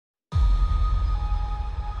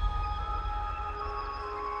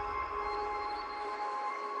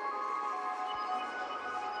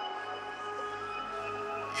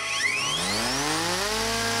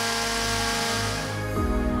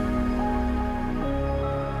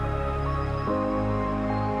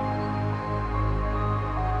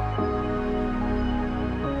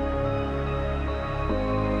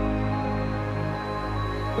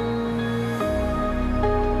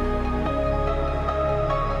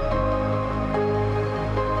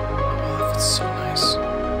It's so nice.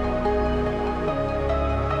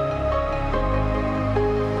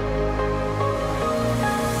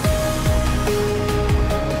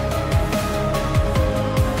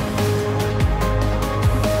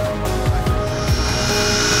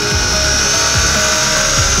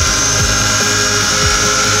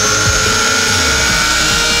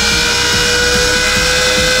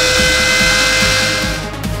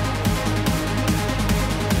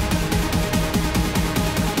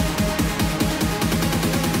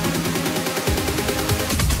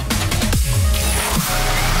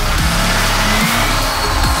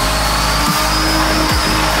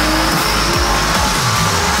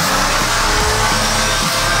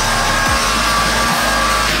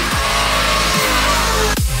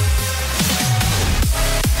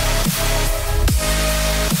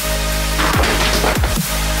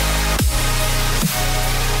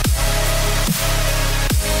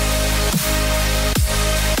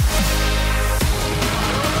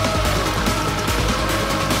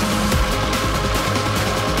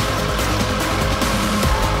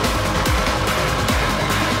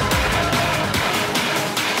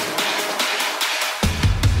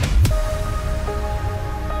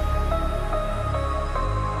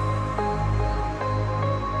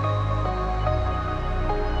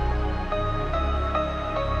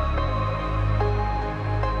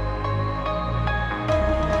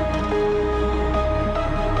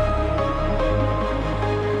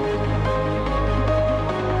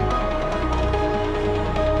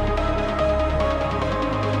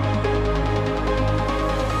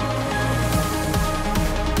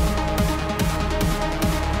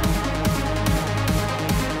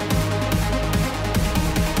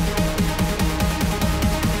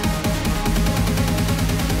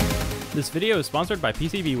 This video is sponsored by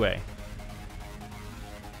PCBWay.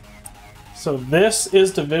 So this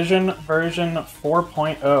is Division version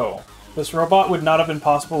 4.0. This robot would not have been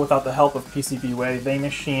possible without the help of PCBWay. They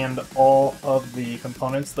machined all of the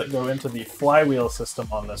components that go into the flywheel system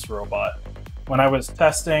on this robot. When I was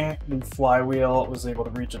testing, the flywheel was able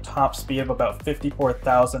to reach a top speed of about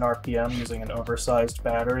 54,000 RPM using an oversized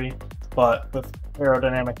battery, but with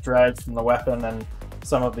aerodynamic drag from the weapon and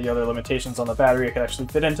some of the other limitations on the battery, it could actually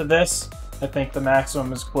fit into this. I think the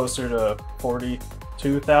maximum is closer to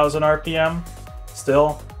 42,000 RPM.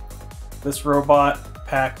 Still, this robot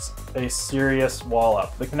packs a serious wall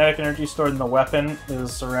up. The kinetic energy stored in the weapon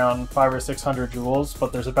is around 500 or 600 joules,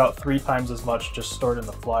 but there's about 3 times as much just stored in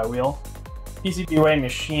the flywheel. PCBWay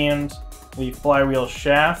machined the flywheel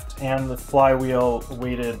shaft and the flywheel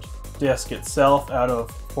weighted disc itself out of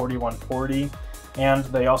 4140. And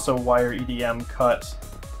they also wire EDM cut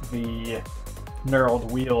the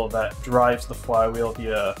knurled wheel that drives the flywheel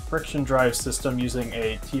via friction drive system using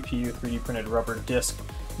a TPU 3D printed rubber disc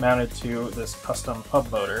mounted to this custom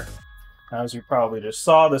hub motor. Now, as you probably just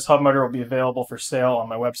saw, this hub motor will be available for sale on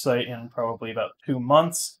my website in probably about 2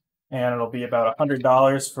 months, and it'll be about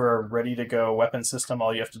 $100 for a ready-to-go weapon system.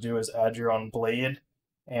 All you have to do is add your own blade,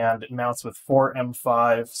 and it mounts with 4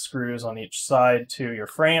 M5 screws on each side to your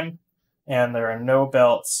frame. And there are no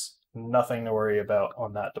belts, nothing to worry about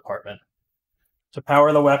on that department. To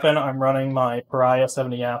power the weapon, I'm running my Pariah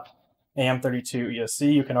 70 amp AM32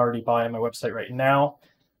 ESC. You can already buy on my website right now.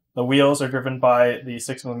 The wheels are driven by the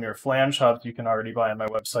 6mm flange hubs you can already buy on my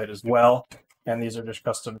website as well. And these are just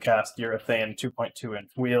custom cast urethane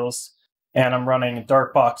 2.2-inch wheels. And I'm running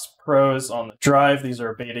Darkbox Pros on the drive. These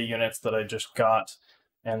are beta units that I just got,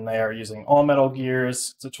 and they are using all metal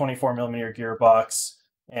gears. It's a 24mm gearbox.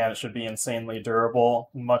 And it should be insanely durable,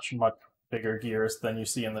 much bigger gears than you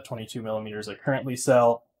see in the 22mm I currently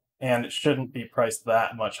sell, and it shouldn't be priced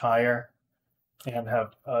that much higher, and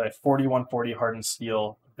have a 4140 hardened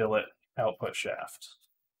steel billet output shaft.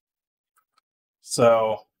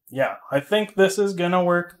 So yeah, I think this is gonna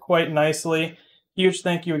work quite nicely. Huge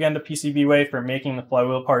thank you again to PCBWay for making the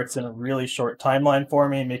flywheel parts in a really short timeline for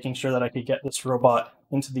me, making sure that I could get this robot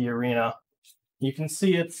into the arena. You can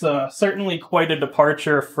see it's certainly quite a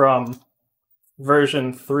departure from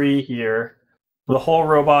version 3 here. The whole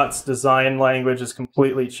robot's design language is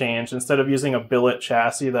completely changed. Instead of using a billet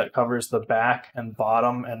chassis that covers the back and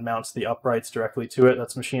bottom and mounts the uprights directly to it,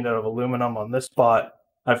 that's machined out of aluminum on this bot,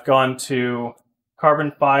 I've gone to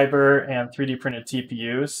carbon fiber and 3D printed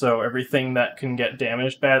TPUs, so everything that can get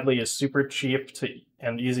damaged badly is super cheap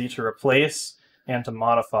and easy to replace and to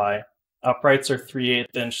modify. Uprights are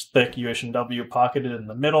 3/8-inch thick UH&W pocketed in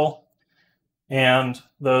the middle, and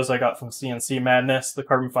those I got from CNC Madness. The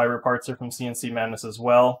carbon fiber parts are from CNC Madness as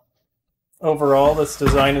well. Overall, this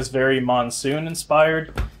design is very Monsoon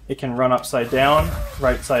inspired. It can run upside down,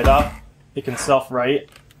 right side up. It can self-right,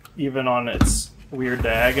 even on its weird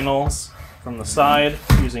diagonals. from the side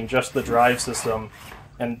using just the drive system,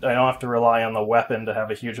 and I don't have to rely on the weapon to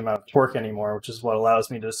have a huge amount of torque anymore, which is what allows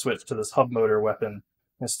me to switch to this hub motor weapon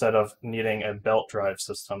instead of needing a belt drive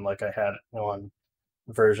system like I had on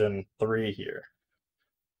version 3 here.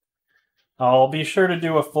 I'll be sure to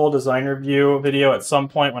do a full design review video at some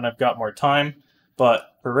point when I've got more time, but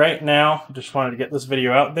for right now, I just wanted to get this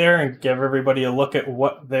video out there and give everybody a look at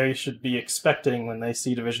what they should be expecting when they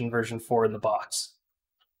see Division version 4 in the box.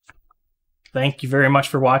 Thank you very much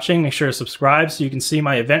for watching. Make sure to subscribe so you can see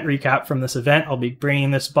my event recap from this event. I'll be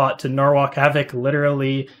bringing this bot to Norwalk Havoc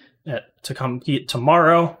literally to compete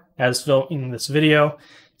tomorrow as filming this video.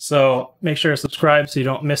 So make sure to subscribe so you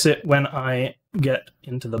don't miss it when I get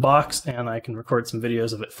into the box and I can record some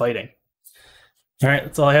videos of it fighting. All right,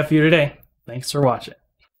 that's all I have for you today. Thanks for watching.